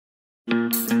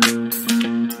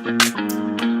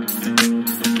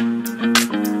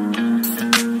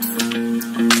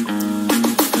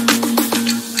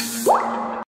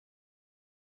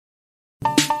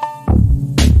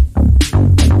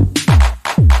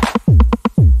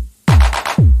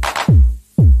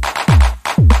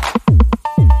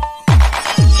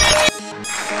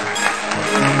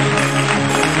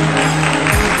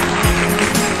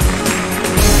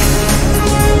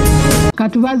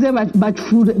Katubaze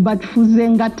batufuze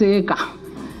ngateeka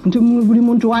nti buli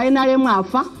muntu ayinalemu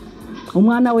afa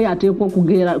omwana we ateekwa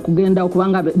kugenda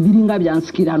okubanga biringa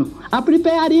byansikirano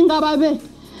apreparinga babe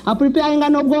apreparinga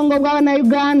n'obwongo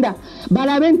bw'Abannayuganda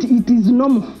balabe nti it is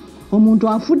normal omuntu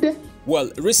afudde.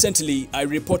 Well, recently I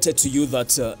reported to you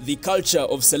that the culture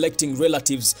of selecting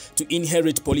relatives to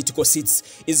inherit political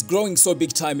seats is growing so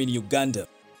big time in Uganda.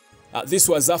 This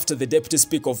was after the Deputy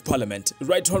Speaker of Parliament,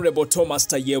 Right Honourable Thomas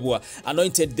Tayebwa,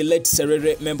 anointed the late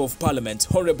Serere Member of Parliament,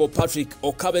 Honourable Patrick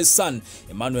Okabe's son,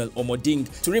 Emmanuel Omoding,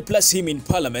 to replace him in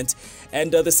Parliament,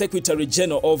 and the Secretary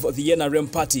General of the NRM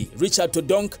party, Richard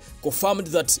Todonk, confirmed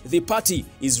that the party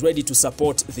is ready to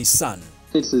support the son.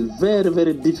 It's very,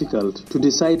 very difficult to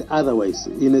decide otherwise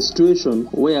in a situation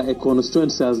where a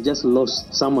constituency has just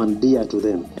lost someone dear to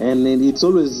them. And it's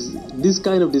always, this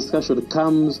kind of discussion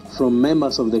comes from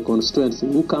members of the constituency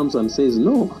who comes and says,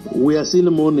 no, we are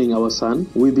still mourning our son.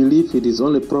 We believe it is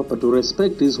only proper to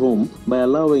respect his home by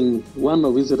allowing one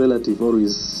of his relatives or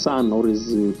his son or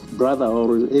his brother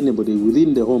or anybody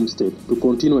within the homestead to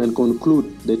continue and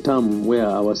conclude the term where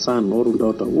our son or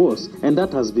daughter was. And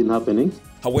that has been happening.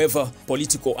 However,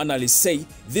 political analysts say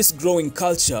this growing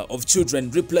culture of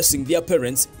children replacing their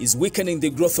parents is weakening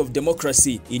the growth of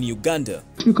democracy in Uganda.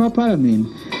 Speaker of Parliament,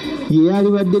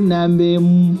 yali badde nambe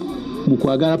mu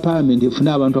kwagala Parliament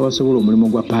efuna abantu abasobola omulimu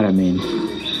gwa Parliament.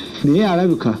 Naye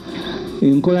alabika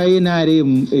enkola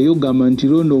y'NRM eyogamba nti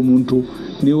londo omuntu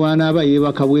ne wanaaba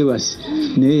yeebaka bwebasi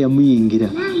naye yamuyingira.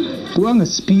 Kubanga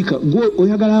Speaker gwe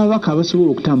oyagala ababaka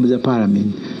abasobola okutambuza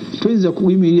Parliament. Tweza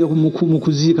kuyimirira mu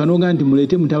kuziika n'oga nti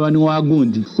mulete mutabani wa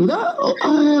gundi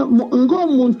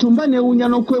ng'omuntu mba neewunya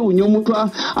n'okwewunya omuntu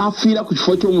afiira ku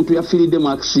kifo ky'omuntu yafiiridde mu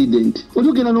accident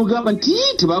otugenda n'ogamba nti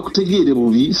tebakutegeere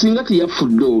bubi singa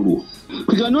teyafudde olwo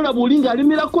kugenda olaba oli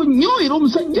ng'alimirako nnyo era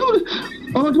omusajja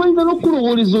abantu bayinza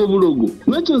n'okulowooleza obulogo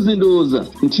n'ekyo nze ndowooza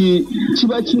nti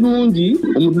kiba kirungi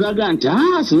omuntu n'aga nti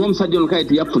singa omusajja ono kale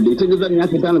teyafudde etegeeza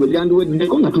myaka 5 bwe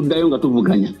gyandiweddeko nga tuddayo nga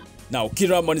tuvuganya. Now,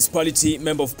 Kira Municipality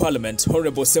Member of Parliament,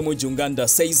 Honourable Semuju Uganda,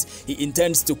 says he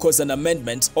intends to cause an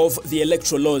amendment of the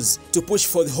electoral laws to push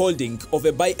for the holding of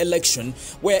a by-election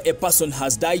where a person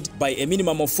has died by a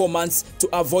minimum of 4 months to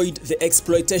avoid the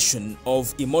exploitation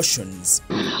of emotions.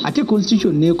 Ate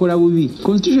constitution nekola bubi.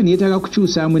 Constitution yetaaga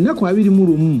kukyusaamu ennaku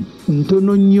 21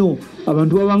 ntono nnyo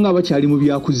abantu babanga abakyali mu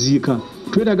byakuziika.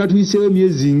 Twetaaga tuyiseewo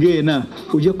emyezi ng'ena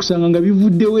ojja kusanga nga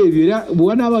bivuddewo ebyo era bwe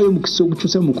wanaabaayo mukisa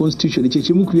okukyusa mu constitution ekyo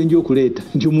kimu ku byenja okuleeta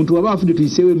nti omuntu waba afudde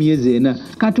tuyiseewo emyezi 4.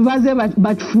 Katubaze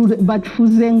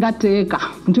batufuze ngateeka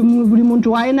nti buli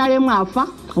muntu ayinalemu afa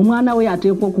omwana we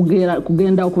ateekwa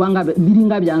kugenda okubanga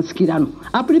biringa byansikirano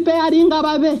apreparinga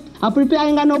babe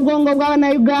apreparinga n'obwongo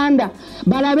bw'Abannayuganda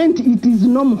balabe nti it is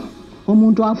normal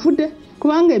omuntu afudde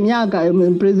kubanga emyaka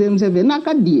President Museveni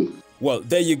akaddiye. Well,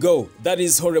 there you go. That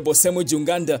is Honourable Semuju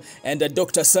Uganda and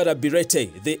Dr. Sarah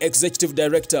Birete, the Executive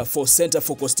Director for Center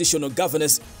for Constitutional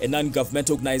Governance, a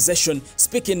non-governmental organization,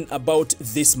 speaking about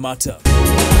this matter.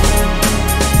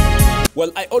 Well,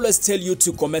 I always tell you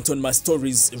to comment on my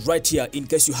stories right here in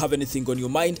case you have anything on your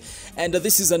mind. And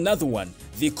this is another one.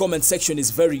 The comment section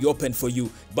is very open for you.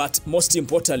 But most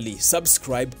importantly,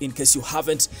 subscribe in case you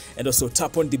haven't. And also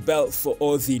tap on the bell for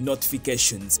all the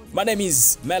notifications. My name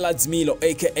is Melads Milo,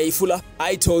 aka Fula.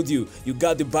 I told you, you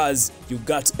got the buzz, you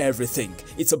got everything.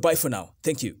 It's a bye for now.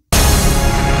 Thank you.